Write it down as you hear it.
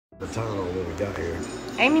The Tylenol when we got here.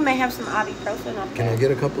 Amy may have some ibuprofen up Can there. I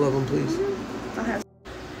get a couple of them, please? Okay.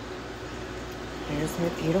 Here's her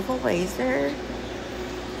beautiful laser.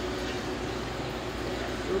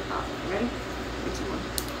 Ready? 3, 2, 1.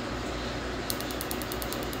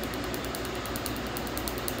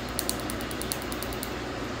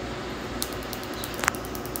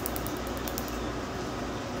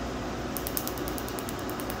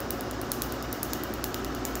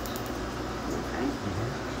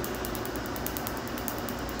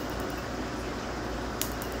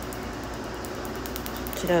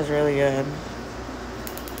 She does really good.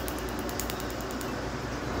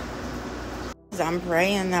 I'm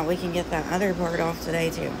praying that we can get that other part off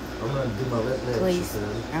today too. I'm gonna do my lip next. Please.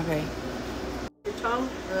 Okay. Your tongue.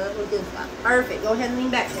 We'll do that. Perfect. Go ahead and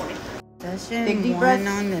lean back for me. Session Big deep 1 breath.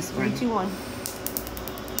 on this 3, one. 2, 1.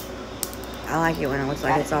 I like it when it looks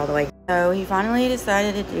like it's all the way. So he finally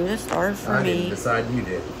decided to do the stars for I me. didn't decide, you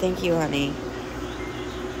did. Thank you, honey.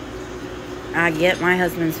 I get my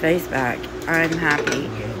husband's face back. I'm happy.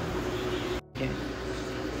 Okay.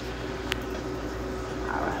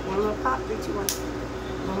 All right. One little pop. 3, 2, 1.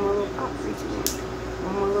 One more little pop. 3, 2, 1.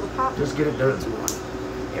 One more little pop. Just get it done. 3, 2,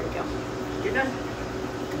 1. There we go. You're done.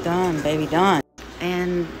 Done, baby, done.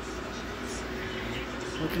 And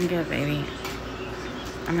looking good, baby.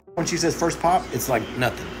 When she says first pop, it's like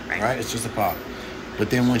nothing, right? It's just a pop. But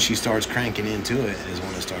then when she starts cranking into it is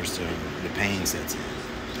when it starts to, the pain sets in.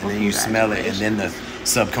 And then you smell it, and then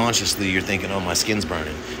subconsciously you're thinking, oh, my skin's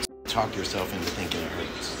burning. Talk yourself into thinking it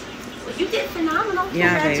hurts. Well, you did phenomenal.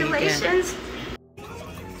 Yeah, baby, Congratulations.